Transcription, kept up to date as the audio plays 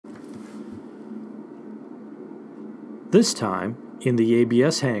This time in the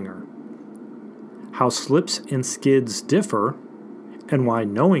ABS hangar. How slips and skids differ and why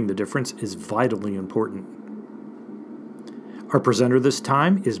knowing the difference is vitally important. Our presenter this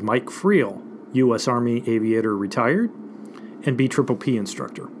time is Mike Friel, U.S. Army aviator retired and BPPP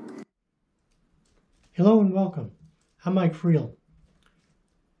instructor. Hello and welcome. I'm Mike Friel.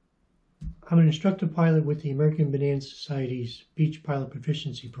 I'm an instructor pilot with the American Bonanza Society's Beach Pilot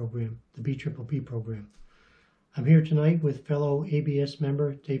Proficiency Program, the BPPP program. I'm here tonight with fellow ABS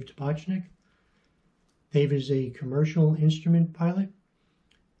member Dave Tobochnik. Dave is a commercial instrument pilot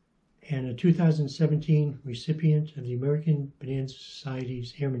and a 2017 recipient of the American Bonanza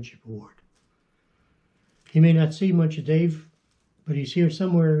Society's Airmanship Award. You may not see much of Dave, but he's here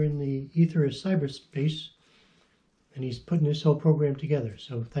somewhere in the ether of cyberspace, and he's putting this whole program together.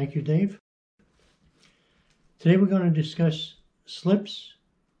 So thank you, Dave. Today we're going to discuss slips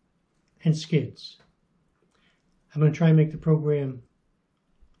and skids. I'm going to try and make the program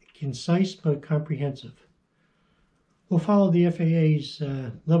concise but comprehensive. We'll follow the FAA's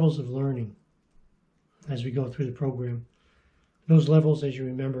levels of learning as we go through the program. Those levels, as you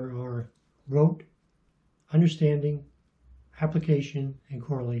remember, are rote, understanding, application, and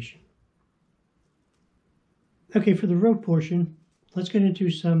correlation. Okay, for the rote portion, let's get into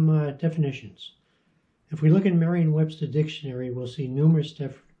some definitions. If we look in Merriam-Webster Dictionary, we'll see numerous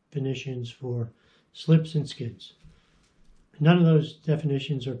definitions for slips and skids. None of those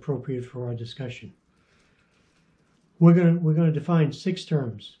definitions are appropriate for our discussion. We're going to define 6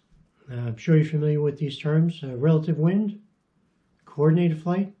 terms. I'm sure you're familiar with these terms: relative wind, coordinated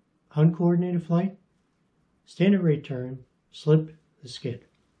flight, uncoordinated flight, standard rate turn, slip, the skid.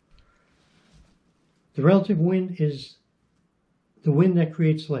 The relative wind is the wind that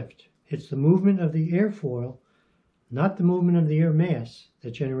creates lift. It's the movement of the airfoil, not the movement of the air mass,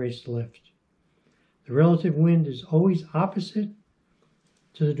 that generates the lift. The relative wind is always opposite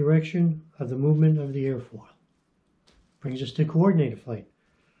to the direction of the movement of the airfoil. Brings us to coordinated flight.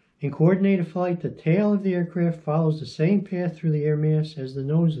 In coordinated flight, the tail of the aircraft follows the same path through the air mass as the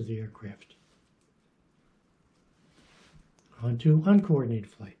nose of the aircraft. On to uncoordinated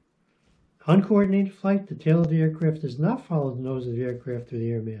flight. Uncoordinated flight, the tail of the aircraft does not follow the nose of the aircraft through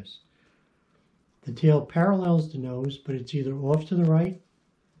the air mass. The tail parallels the nose, but it's either off to the right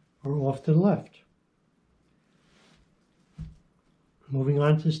or off to the left. Moving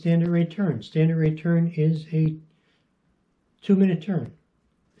on to standard rate turn. Standard rate turn is a 2-minute turn.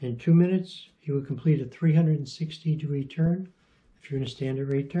 In 2 minutes, you will complete a 360-degree turn if you're in a standard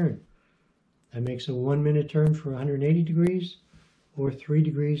rate turn. That makes a 1-minute turn for 180 degrees or 3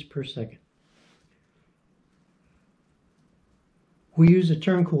 degrees per second. We use a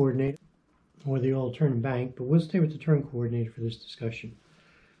turn coordinator, or the old turn bank, but we'll stay with the turn coordinator for this discussion.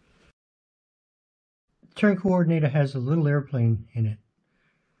 The turn coordinator has a little airplane in it.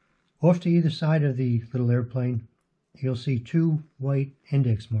 Off to either side of the little airplane, you'll see 2 white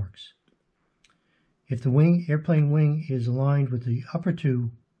index marks. If the airplane wing is aligned with the upper 2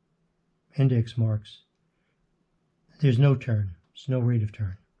 index marks, there's no turn. There's no rate of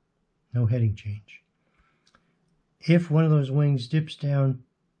turn. No heading change. If one of those wings dips down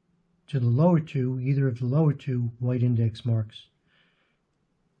to the lower 2, either of the lower 2 white index marks,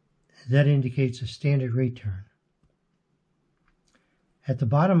 that indicates a standard rate turn. At the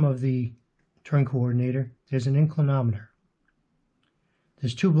bottom of the turn coordinator, there's an inclinometer.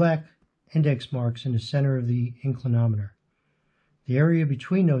 There's 2 black index marks in the center of the inclinometer. The area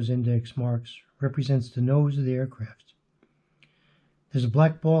between those index marks represents the nose of the aircraft. There's a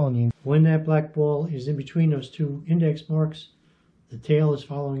black ball in the when that black ball is in between those 2 index marks, the tail is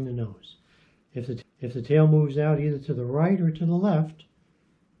following the nose. If the tail moves out either to the right or to the left,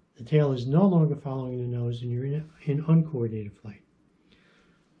 the tail is no longer following the nose and you're in uncoordinated flight.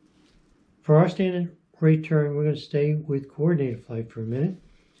 For our standard rate turn, we're going to stay with coordinated flight for a minute.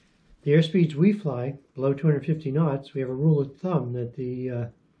 The airspeeds we fly, below 250 knots, we have a rule of thumb that the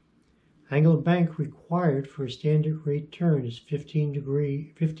angle of bank required for a standard rate turn is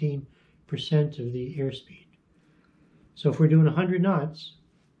 15% of the airspeed. So if we're doing 100 knots,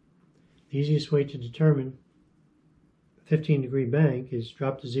 the easiest way to determine 15-degree bank is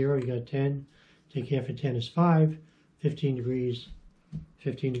drop to 0, you got 10, take half of 10 is 5, 15 degrees,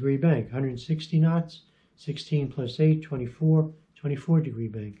 15-degree bank. 160 knots, 16 plus 8, 24, 24-degree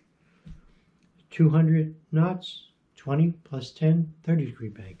bank. 200 knots, 20 plus 10, 30-degree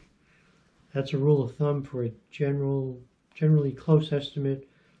bank. That's a rule of thumb for a generally close estimate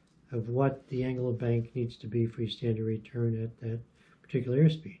of what the angle of bank needs to be for your standard rate turn at that particular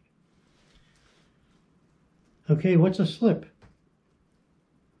airspeed. Okay, what's a slip?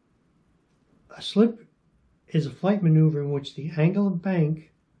 A slip is a flight maneuver in which the angle of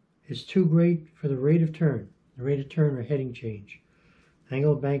bank is too great for the rate of turn. The rate of turn or heading change.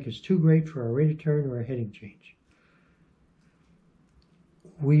 Angle of bank is too great for our rate of turn or our heading change.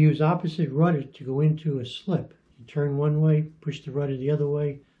 We use opposite rudder to go into a slip. You turn one way, push the rudder the other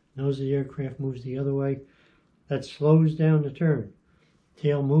way, nose of the aircraft moves the other way. That slows down the turn.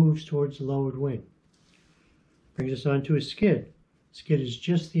 Tail moves towards the lowered wing. Brings us on to a skid. Skid is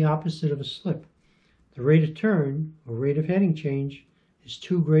just the opposite of a slip. The rate of turn, or rate of heading change, is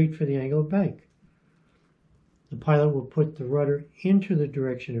too great for the angle of bank. The pilot will put the rudder into the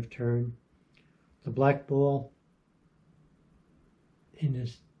direction of turn. The black ball in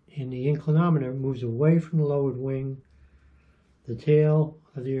the inclinometer moves away from the lowered wing. The tail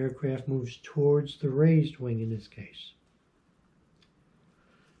of the aircraft moves towards the raised wing in this case.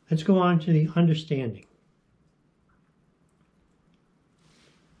 Let's go on to the understanding.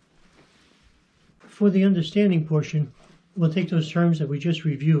 For the understanding portion, we'll take those terms that we just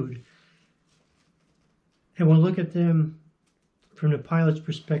reviewed and we'll look at them from the pilot's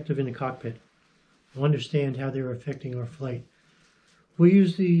perspective in the cockpit. We'll understand how they're affecting our flight. We'll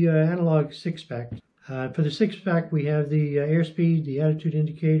use the analog six-pack. For the six-pack, we have the airspeed, the attitude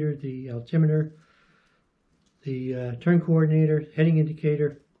indicator, the altimeter, the turn coordinator, heading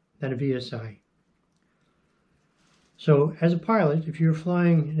indicator, and a VSI. So as a pilot, if you're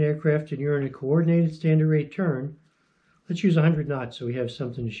flying an aircraft and you're in a coordinated standard rate turn, let's use 100 knots so we have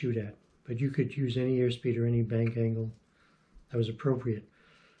something to shoot at. But you could use any airspeed or any bank angle that was appropriate.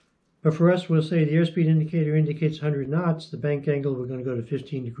 But for us, we'll say the airspeed indicator indicates 100 knots. The bank angle, we're going to go to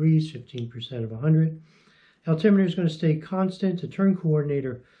 15 degrees, 15% of 100. Altimeter is going to stay constant. The turn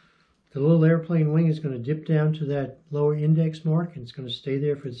coordinator, the little airplane wing is going to dip down to that lower index mark, and it's going to stay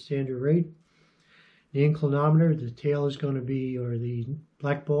there for the standard rate. The inclinometer, the tail is going to be, or the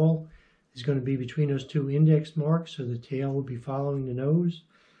black ball is going to be between those two index marks, so the tail will be following the nose.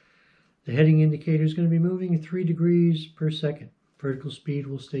 The heading indicator is going to be moving at 3 degrees per second. Vertical speed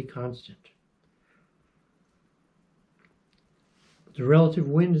will stay constant. The relative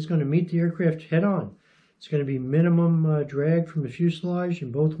wind is going to meet the aircraft head on. It's going to be minimum drag from the fuselage,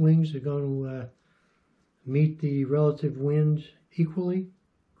 and both wings are going to meet the relative wind equally,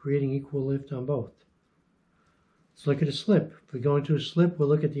 creating equal lift on both. Let's look at a slip. If we go into a slip, we'll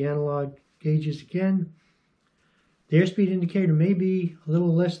look at the analog gauges again. The airspeed indicator may be a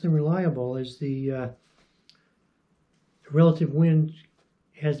little less than reliable as the relative wind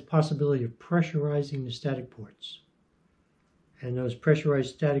has the possibility of pressurizing the static ports. And those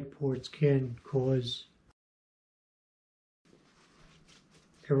pressurized static ports can cause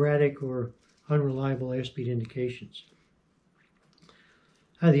erratic or unreliable airspeed indications.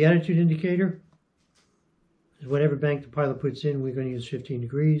 The attitude indicator is whatever bank the pilot puts in, we're going to use 15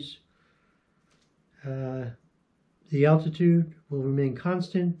 degrees. The altitude will remain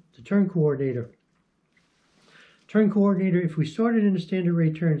constant. The turn coordinator. Turn coordinator, if we started in a standard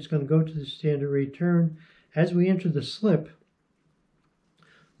rate turn, it's going to go to the standard rate turn. As we enter the slip,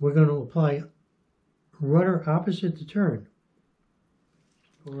 we're going to apply rudder opposite the turn.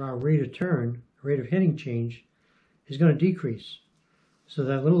 Or our rate of turn, rate of heading change, is going to decrease. So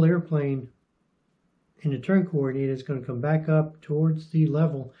that little airplane in the turn coordinator is going to come back up towards the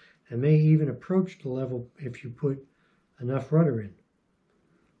level and may even approach the level if you put enough rudder in.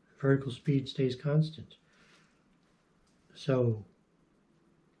 Vertical speed stays constant. So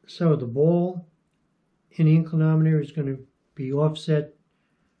the ball in the inclinometer is going to be offset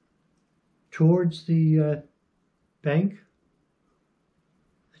towards the bank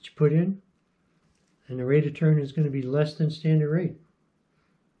that you put in, and the rate of turn is going to be less than standard rate.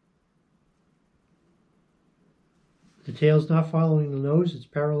 The tail's not following the nose, it's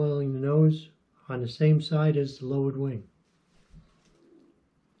paralleling the nose on the same side as the lowered wing.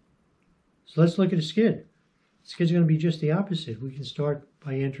 So let's look at a skid. The skid's going to be just the opposite. We can start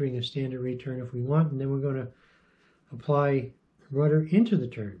by entering a standard rate turn if we want, and then we're going to apply rudder into the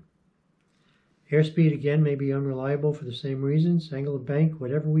turn. Airspeed again may be unreliable for the same reasons. Angle of bank,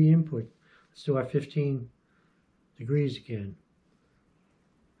 whatever we input. Let's do our 15 degrees again.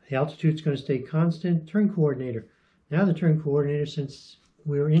 The altitude's going to stay constant. Turn coordinator. Now the turn coordinator, since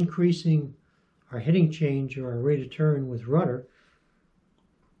we're increasing our heading change or our rate of turn with rudder,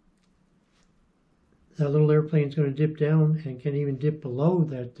 that little airplane is going to dip down and can even dip below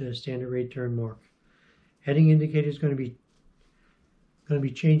that standard rate turn mark. Heading indicator is going to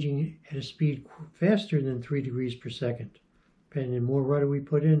be changing at a speed faster than 3 degrees per second. And the more rudder we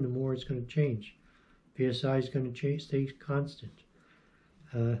put in, the more it's going to change. VSI is going to stay constant.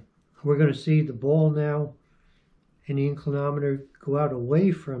 We're going to see the ball now in the inclinometer go out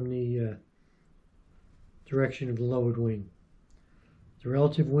away from the direction of the lowered wing. The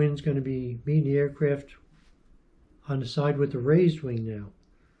relative wind is going to be meeting the aircraft on the side with the raised wing now.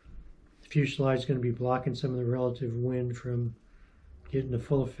 The fuselage is going to be blocking some of the relative wind from getting the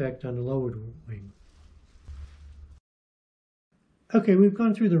full effect on the lowered wing. Okay, we've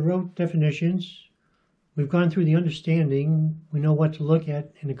gone through the rote definitions. We've gone through the understanding. We know what to look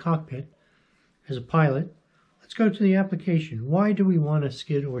at in the cockpit as a pilot. Let's go to the application. Why do we want a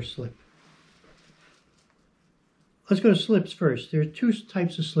skid or slip? Let's go to slips first. There are two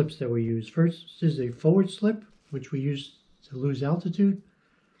types of slips that we use. First is a forward slip, which we use to lose altitude.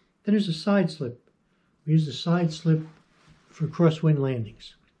 Then there's a side slip. We use the side slip for crosswind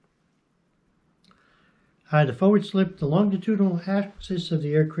landings. The forward slip, the longitudinal axis of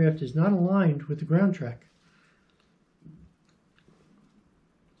the aircraft is not aligned with the ground track.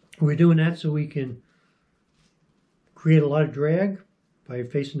 We're doing that so we can create a lot of drag by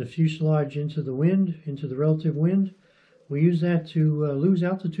facing the fuselage into the wind, into the relative wind. We use that to lose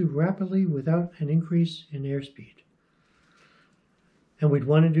altitude rapidly without an increase in airspeed. And we'd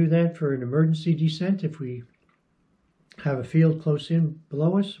want to do that for an emergency descent if we have a field close in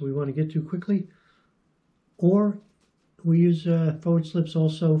below us we want to get to quickly. Or we use forward slips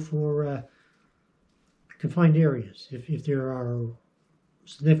also for confined areas. If there are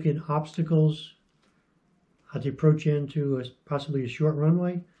significant obstacles at the approach end to possibly a short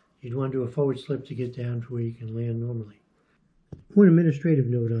runway, you'd want to do a forward slip to get down to where you can land normally. One administrative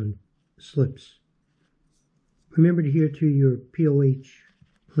note on slips. Remember to adhere to your POH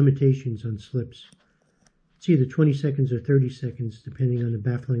limitations on slips. It's either 20 seconds or 30 seconds depending on the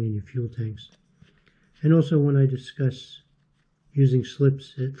baffling in your fuel tanks. And also when I discuss using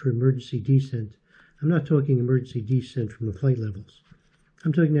slips for emergency descent, I'm not talking emergency descent from the flight levels.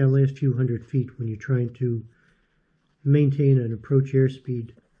 I'm talking that last few hundred feet when you're trying to maintain an approach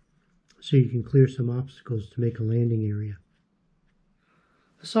airspeed so you can clear some obstacles to make a landing area.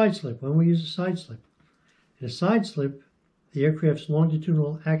 A side slip. When we use a side slip. In a side slip, the aircraft's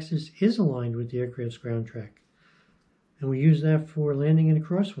longitudinal axis is aligned with the aircraft's ground track. And we use that for landing in a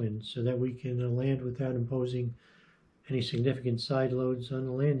crosswind so that we can land without imposing any significant side loads on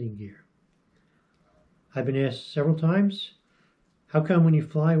the landing gear. I've been asked several times, how come when you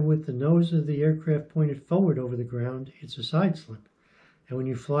fly with the nose of the aircraft pointed forward over the ground, it's a side slip? And when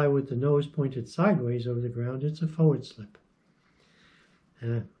you fly with the nose pointed sideways over the ground, it's a forward slip.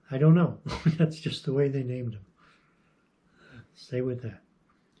 I don't know. That's just the way they named them. Stay with that.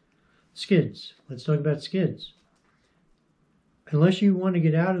 Skids. Let's talk about skids. Unless you want to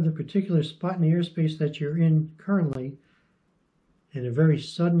get out of the particular spot in the airspace that you're in currently in a very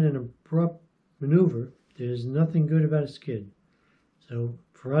sudden and abrupt maneuver, there's nothing good about a skid. So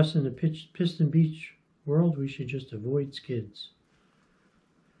for us in the piston beach world, we should just avoid skids.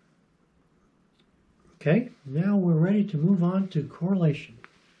 Okay, now we're ready to move on to correlation.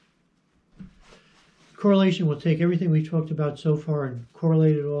 Correlation will take everything we talked about so far and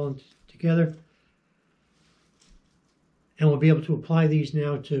correlate it all together. And we'll be able to apply these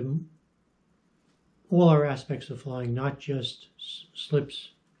now to all our aspects of flying, not just slips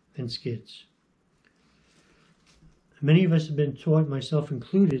and skids. Many of us have been taught, myself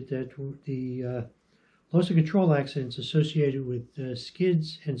included, that the loss of control accidents associated with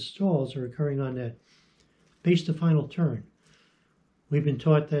skids and stalls are occurring on that base to final turn. We've been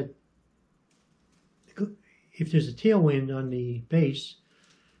taught that if there's a tailwind on the base,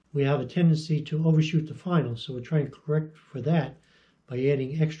 we have a tendency to overshoot the final, so we're trying to correct for that by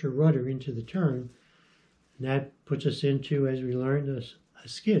adding extra rudder into the turn, and that puts us into, as we learned, a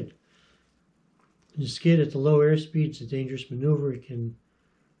skid. The skid at the low airspeed is a dangerous maneuver.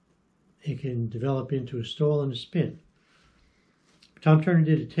 It can develop into a stall and a spin. Tom Turner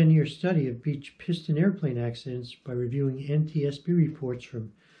did a 10-year study of beach piston airplane accidents by reviewing NTSB reports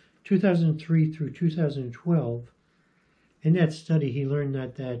from 2003 through 2012. In that study, he learned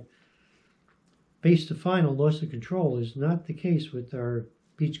that base to final loss of control is not the case with our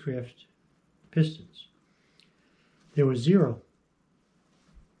Beechcraft pistons. There were 0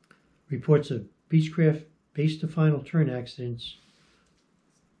 reports of Beechcraft base to final turn accidents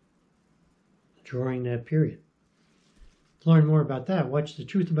during that period. To learn more about that, watch The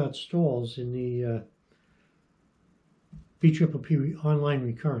Truth About Stalls in the BPPP online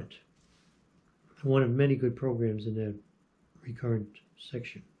recurrent. One of many good programs in that recurrent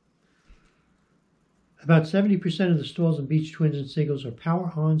section. About 70% of the stalls in Beech Twins and Seagulls are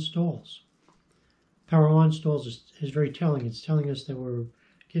power-on stalls. Power-on stalls is very telling. It's telling us that we're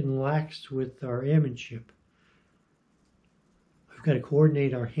getting laxed with our airmanship. We've got to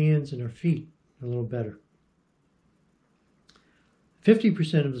coordinate our hands and our feet a little better.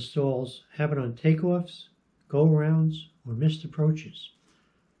 50% of the stalls happen on takeoffs, go-arounds, or missed approaches.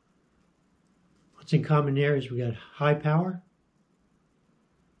 What's in common there is we got high power,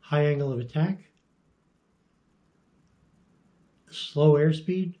 high angle of attack, slow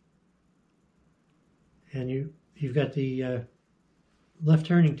airspeed, and you've got the left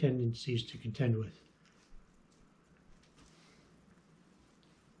turning tendencies to contend with.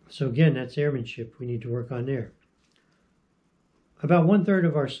 So again, that's airmanship we need to work on there. About 1/3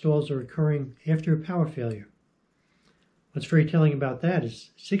 of our stalls are occurring after a power failure. What's very telling about that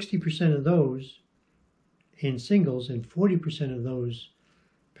is 60% of those in singles and 40% of those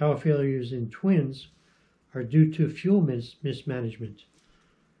power failures in twins are due to fuel mismanagement.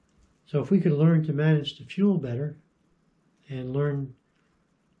 So if we could learn to manage the fuel better and learn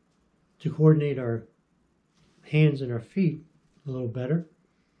to coordinate our hands and our feet a little better,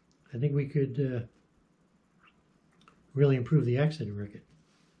 I think we could really improve the accident record.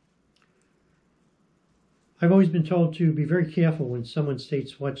 I've always been told to be very careful when someone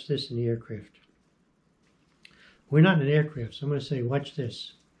states, "Watch this" in the aircraft. We're not in an aircraft, so I'm going to say, watch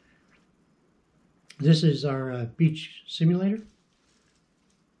this. This is our beach simulator.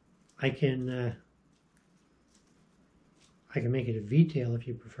 I can make it a V-tail if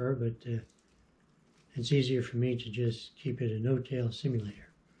you prefer, but it's easier for me to just keep it a no-tail simulator.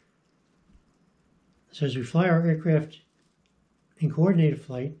 So as we fly our aircraft in coordinated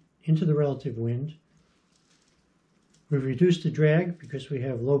flight into the relative wind, we've reduced the drag because we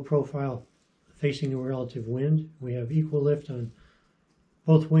have low profile facing the relative wind. We have equal lift on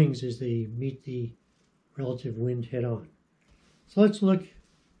both wings as they meet the relative wind head on. So let's look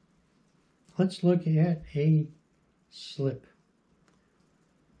at a slip.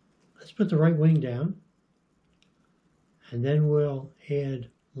 Let's put the right wing down, and then we'll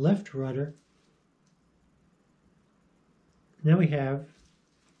add left rudder. Now we have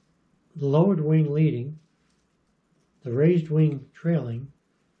the lowered wing leading, the raised wing trailing.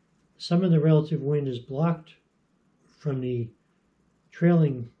 Some of the relative wind is blocked from the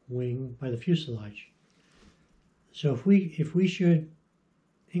trailing wing by the fuselage. So if we should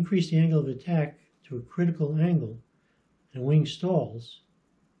increase the angle of attack to a critical angle and wing stalls,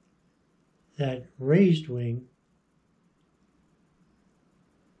 that raised wing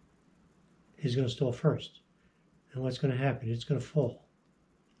is going to stall first. And what's going to happen? It's going to fall.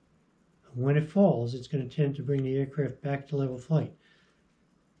 And when it falls, it's going to tend to bring the aircraft back to level flight.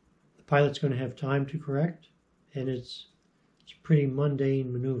 The pilot's going to have time to correct, and it's a pretty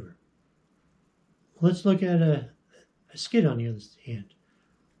mundane maneuver. Let's look at a skid on the other hand.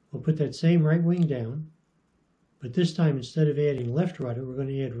 We'll put that same right wing down, but this time instead of adding left rudder, we're going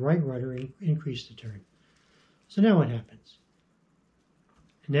to add right rudder and increase the turn. So now what happens?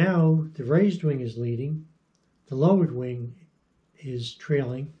 Now the raised wing is leading, the lowered wing is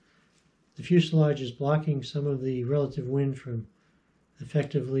trailing, the fuselage is blocking some of the relative wind from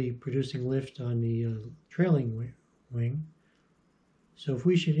effectively producing lift on the trailing wing. So if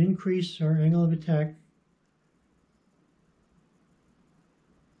we should increase our angle of attack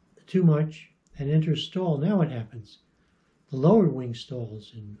too much and enter stall, now what happens? The lower wing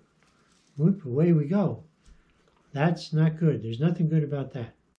stalls and whoop, away we go. That's not good. There's nothing good about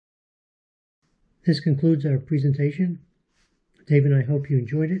that. This concludes our presentation. Dave and I hope you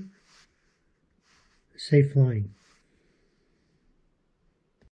enjoyed it. Safe flying.